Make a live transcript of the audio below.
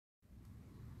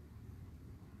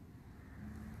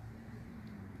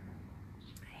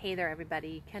Hey there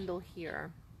everybody, Kendall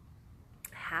here.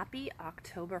 Happy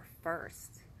October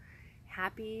 1st.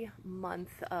 Happy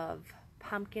month of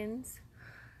pumpkins,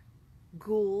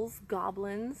 ghouls,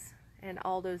 goblins, and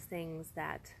all those things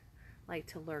that like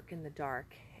to lurk in the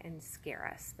dark and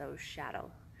scare us, those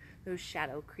shadow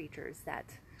creatures that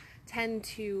tend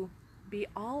to be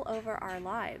all over our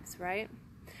lives, right?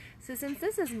 So since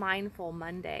this is Mindful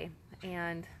Monday,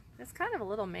 and it's kind of a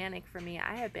little manic for me,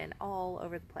 I have been all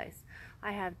over the place.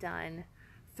 I have done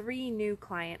 3 new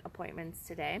client appointments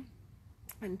today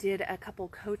and did a couple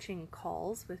coaching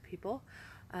calls with people,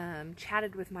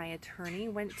 chatted with my attorney,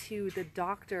 went to the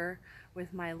doctor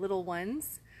with my little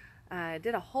ones,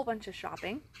 did a whole bunch of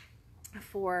shopping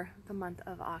for the month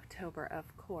of October,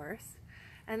 of course,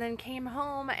 and then came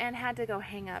home and had to go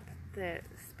hang up the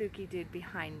spooky dude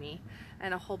behind me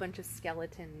and a whole bunch of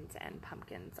skeletons and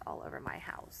pumpkins all over my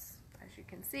house. As you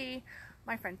can see,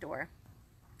 my front door,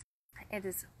 it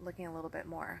is looking a little bit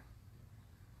more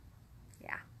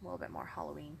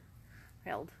Halloween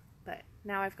filled. But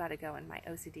now I've got to go, and my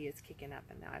OCD is kicking up,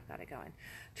 and now I've got to go and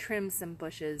trim some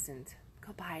bushes and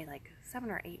go buy like 7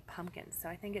 or 8 pumpkins. So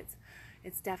I think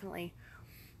it's definitely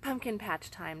pumpkin patch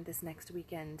time this next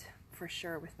weekend for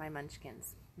sure with my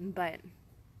munchkins. But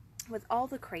with all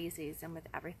the crazies and with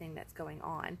everything that's going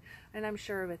on, and I'm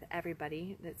sure with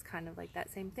everybody that's kind of like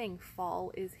that same thing,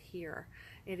 fall is here.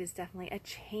 It is definitely a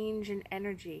change in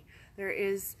energy. There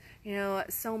is,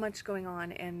 so much going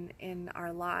on in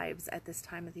our lives at this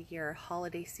time of the year.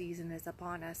 Holiday season is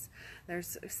upon us.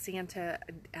 There's Santa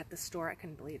at the store. I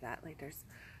couldn't believe that. Like, there's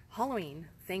Halloween,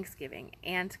 Thanksgiving,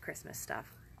 and Christmas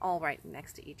stuff all right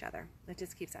next to each other. It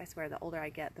just keeps, I swear, the older I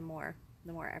get, the more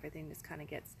everything just kind of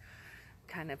gets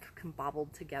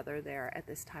combobbled together there at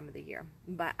this time of the year.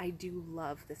 But I do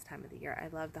love this time of the year.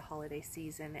 I love the holiday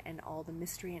season and all the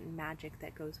mystery and magic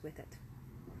that goes with it.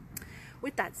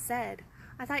 With that said,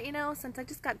 I thought, since I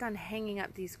just got done hanging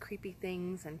up these creepy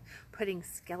things and putting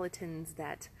skeletons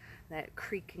that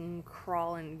creak and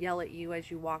crawl and yell at you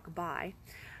as you walk by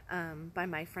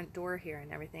my front door here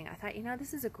and everything, I thought,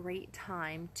 this is a great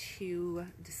time to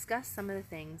discuss some of the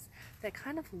things that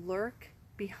kind of lurk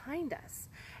behind us.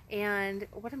 And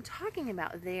what I'm talking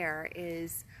about there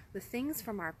is the things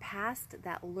from our past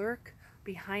that lurk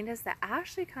behind us that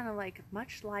actually kind of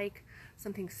much like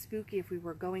something spooky if we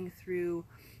were going through,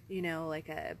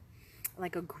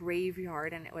 like a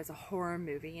graveyard and it was a horror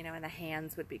movie, and the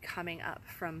hands would be coming up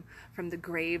from the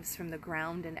graves, from the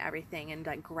ground and everything, and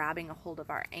like grabbing a hold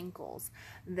of our ankles.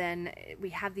 Then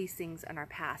we have these things in our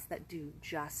past that do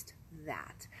just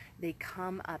that. They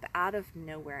come up out of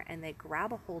nowhere and they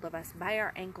grab a hold of us by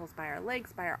our ankles, by our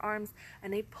legs, by our arms,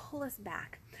 and they pull us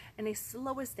back and they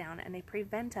slow us down and they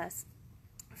prevent us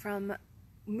from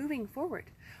moving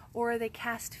forward. Or they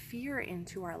cast fear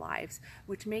into our lives,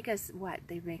 which make us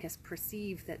they make us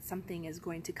perceive that something is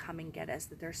going to come and get us,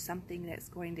 that there's something that's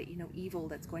going to, evil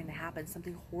that's going to happen,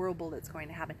 something horrible that's going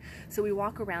to happen. So we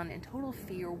walk around in total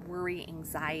fear, worry,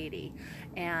 anxiety,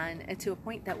 and to a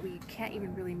point that we can't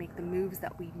even really make the moves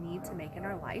that we need to make in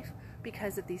our life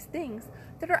because of these things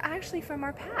that are actually from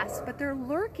our past, but they're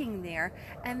lurking there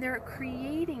and they're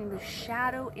creating the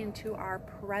shadow into our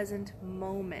present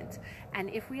moment. And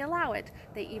if we allow it,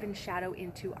 they even shadow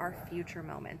into our future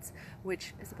moments,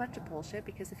 which is a bunch of bullshit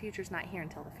because the future's not here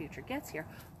until the future gets here.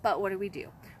 But what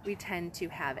do? We tend to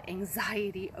have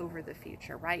anxiety over the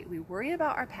future, right? We worry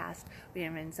about our past, we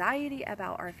have anxiety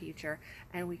about our future,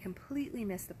 and we completely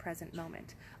miss the present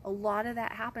moment. A lot of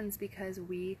that happens because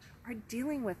we are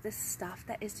dealing with this stuff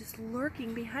that is just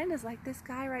lurking behind us, like this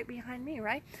guy right behind me,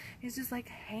 right? He's just like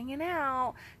hanging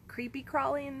out, creepy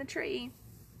crawly in the tree.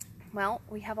 Well,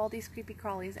 we have all these creepy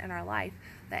crawlies in our life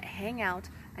that hang out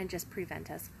and just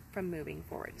prevent us from moving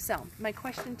forward. So my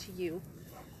question to you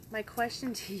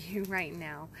right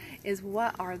now is,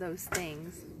 what are those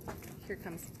things? Here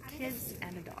comes kids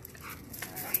and a dog,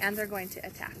 and they're going to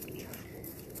attack me.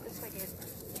 This way,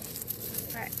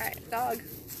 kids. All right, dog.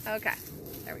 Okay,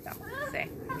 there we go. See,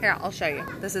 here, I'll show you.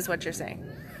 This is what you're saying.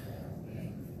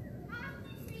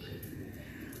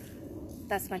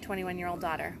 That's my 21-year-old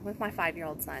daughter with my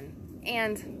 5-year-old son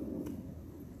and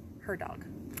her dog,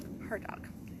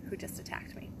 who just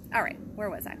attacked me. All right, where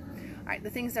was I? All right, the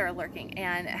things that are lurking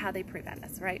and how they prevent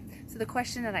us, right? So the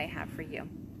question that I have for you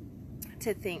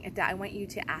that I want you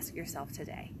to ask yourself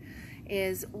today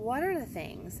is, what are the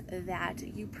things that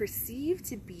you perceive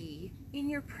to be in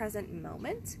your present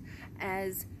moment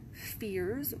as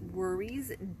fears,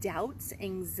 worries, doubts,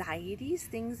 anxieties,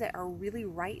 things that are really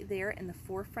right there in the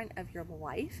forefront of your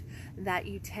life that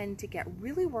you tend to get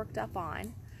really worked up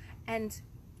on, and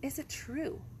Is it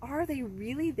true? Are they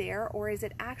really there, or is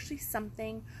it actually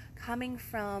something coming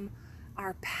from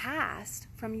our past,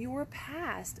 from your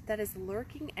past, that is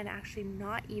lurking and actually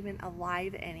not even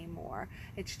alive anymore?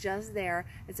 It's just there.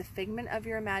 It's a figment of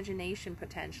your imagination,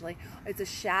 potentially. It's a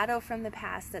shadow from the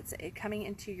past that's coming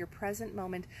into your present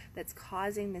moment, that's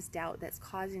causing this doubt, that's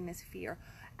causing this fear.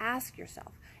 Ask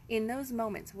yourself, in those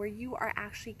moments where you are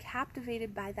actually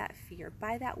captivated by that fear,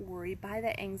 by that worry, by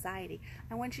that anxiety,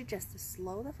 I want you just to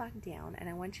slow the fuck down, and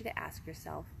I want you to ask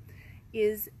yourself,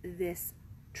 is this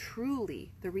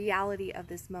truly the reality of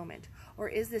this moment? Or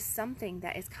is this something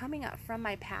that is coming up from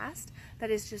my past that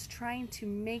is just trying to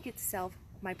make itself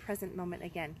my present moment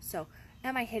again? So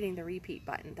am I hitting the repeat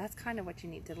button? That's kind of what you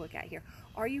need to look at here.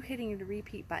 Are you hitting the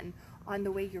repeat button on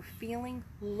the way you're feeling,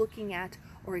 looking at,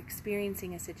 or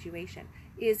experiencing a situation?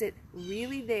 Is it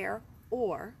really there,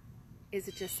 or is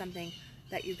it just something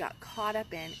that you got caught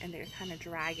up in and they're kind of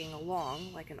dragging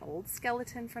along like an old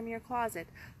skeleton from your closet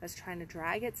that's trying to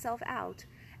drag itself out,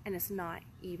 and it's not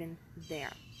even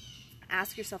there?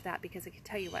 Ask yourself that, because I can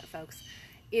tell you what, folks,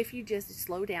 if you just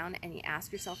slow down and you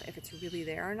ask yourself if it's really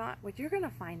there or not, what you're going to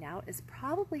find out is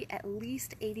probably at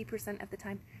least 80% of the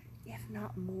time, if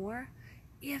not more,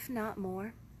 it's not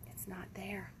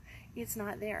there. It's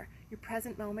not there. Your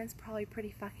present moment's probably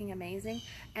pretty fucking amazing,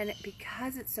 and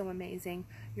because it's so amazing,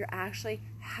 you're actually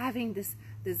having this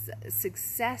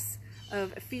success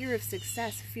of fear of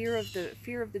success, fear of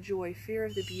the joy, fear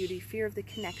of the beauty, fear of the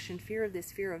connection, fear of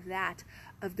this, fear of that,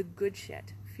 of the good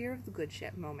shit. Fear of the good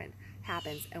shit moment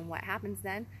happens, and what happens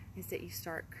then is that you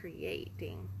start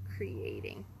creating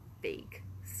fake,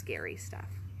 scary stuff.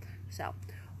 So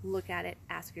look at it,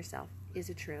 ask yourself, is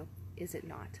it true? Is it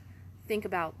not? Think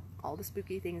about all the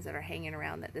spooky things that are hanging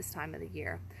around at this time of the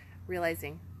year,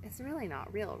 realizing it's really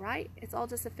not real, right? It's all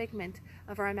just a figment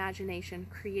of our imagination,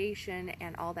 creation,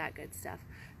 and all that good stuff.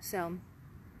 So,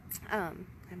 and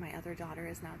my other daughter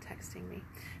is now texting me.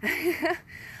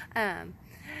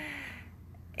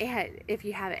 And if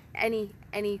you have any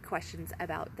questions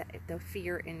about the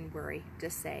fear and worry,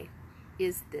 just say,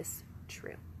 is this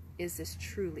true? Is this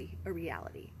truly a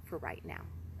reality for right now?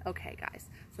 Okay, guys,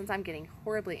 since I'm getting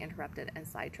horribly interrupted and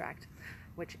sidetracked,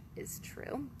 which is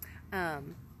true,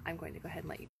 I'm going to go ahead and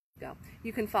let you go.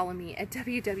 You can follow me at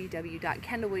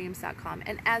www.kendallwilliams.com,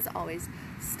 and as always,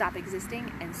 stop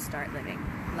existing and start living.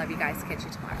 Love you guys. Catch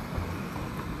you tomorrow.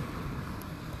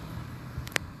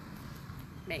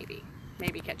 Maybe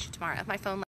catch you tomorrow if my phone